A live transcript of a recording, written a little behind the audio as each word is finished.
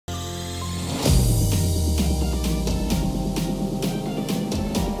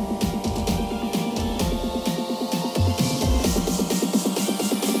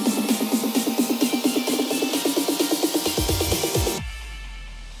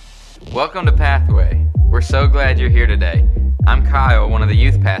Welcome to Pathway. We're so glad you're here today. I'm Kyle, one of the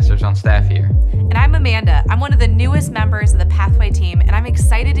youth pastors on staff here. And I'm Amanda. I'm one of the newest members of the Pathway team, and I'm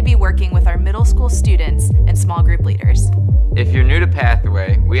excited to be working with our middle school students and small group leaders. If you're new to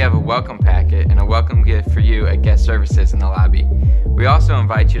Pathway, we have a welcome packet and a welcome gift for you at guest services in the lobby. We also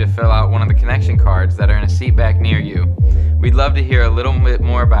invite you to fill out one of the connection cards that are in a seat back near you. We'd love to hear a little bit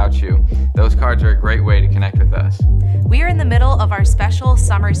more about you. Those cards are a great way to connect with us. We are in the middle of our special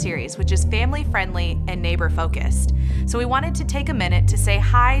summer series, which is family-friendly and neighbor-focused. So we wanted to take a minute to say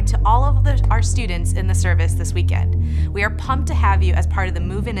hi to all of our students in the service this weekend. We are pumped to have you as part of the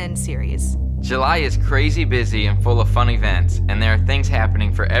Moving In series. July is crazy busy and full of fun events, and there are things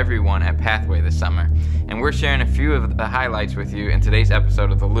happening for everyone at Pathway this summer. And we're sharing a few of the highlights with you in today's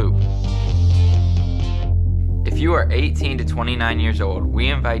episode of The Loop. If you are 18 to 29 years old, we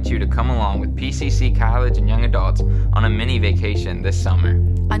invite you to come along with PCC College and Young Adults on a mini vacation this summer.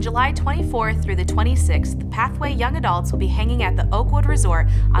 On July 24th through the 26th, the Pathway Young Adults will be hanging at the Oakwood Resort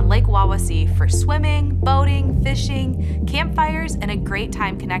on Lake Wawasee for swimming, boating, fishing, campfires, and a great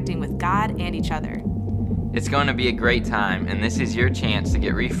time connecting with God and each other. It's going to be a great time, and this is your chance to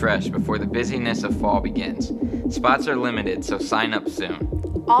get refreshed before the busyness of fall begins. Spots are limited, so sign up soon.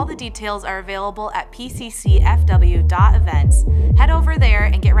 All the details are available at pccfw.events. Head over there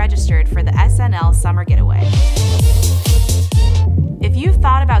and get registered for the SNL Summer Getaway. If you've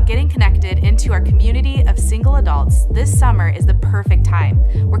thought about getting connected into our community of single adults, this summer is the perfect time.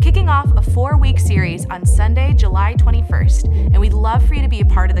 We're kicking off a 4-week series on Sunday, July 21st, and we'd love for you to be a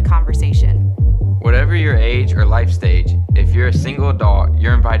part of the conversation. Whatever your age or life stage, if you're a single adult,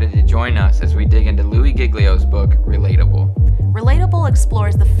 you're invited to join us as we dig into Louis Giglio's book, Relatable. Relatable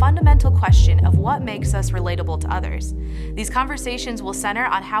explores the fundamental question of what makes us relatable to others. These conversations will center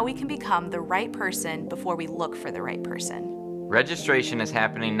on how we can become the right person before we look for the right person. Registration is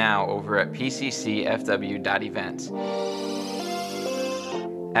happening now over at pccfw.events.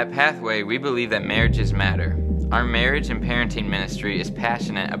 At Pathway, we believe that marriages matter. Our marriage and parenting ministry is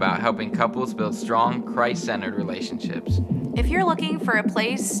passionate about helping couples build strong, Christ-centered relationships. If you're looking for a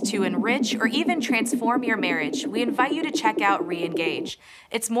place to enrich or even transform your marriage, we invite you to check out Reengage.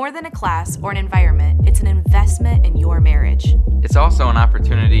 It's more than a class or an environment, it's an investment in your marriage. It's also an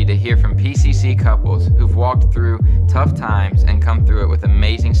opportunity to hear from PCC couples who've walked through tough times and come through it with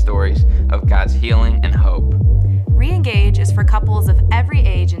amazing stories of God's healing and hope. Reengage is for couples of every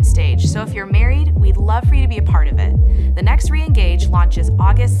age and stage, so if you're married, we'd love for you to be a part of it. The next Reengage launches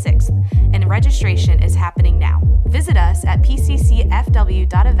August 6th, and registration is happening now. Visit us at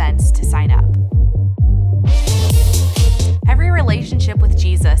pccfw.events to sign up. Every relationship with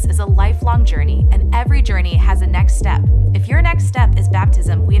Jesus is a lifelong journey, and every journey has a next step. If your next step is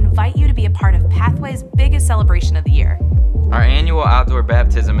baptism, we invite you to be a part of Pathway's biggest celebration of the year. Our annual outdoor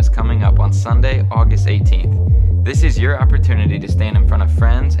baptism is coming up on Sunday, August 18th. This is your opportunity to stand in front of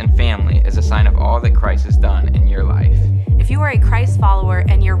friends and family as a sign of all that Christ has done in your life. If you are a Christ follower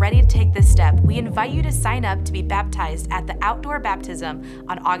and you're ready to take this step, we invite you to sign up to be baptized at the outdoor baptism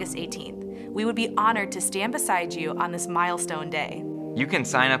on August 18th. We would be honored to stand beside you on this milestone day. You can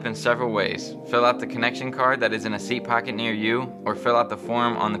sign up in several ways. Fill out the connection card that is in a seat pocket near you, or fill out the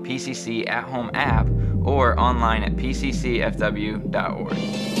form on the PCC At Home app, or online at pccfw.org.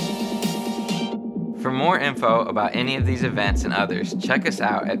 For more info about any of these events and others, check us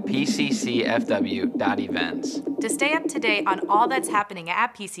out at pccfw.events. To stay up to date on all that's happening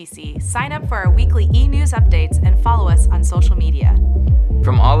at PCC, sign up for our weekly e-news updates and follow us on social media.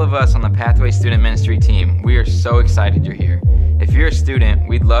 From all of us on the Pathway Student Ministry team, we are so excited you're here. If you're a student,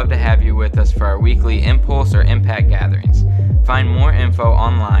 we'd love to have you with us for our weekly Impulse or Impact gatherings. Find more info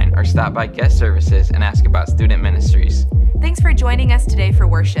online or stop by guest services and ask about student ministries. Thanks for joining us today for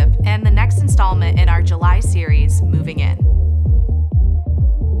worship and the next installment in our July series, Moving In.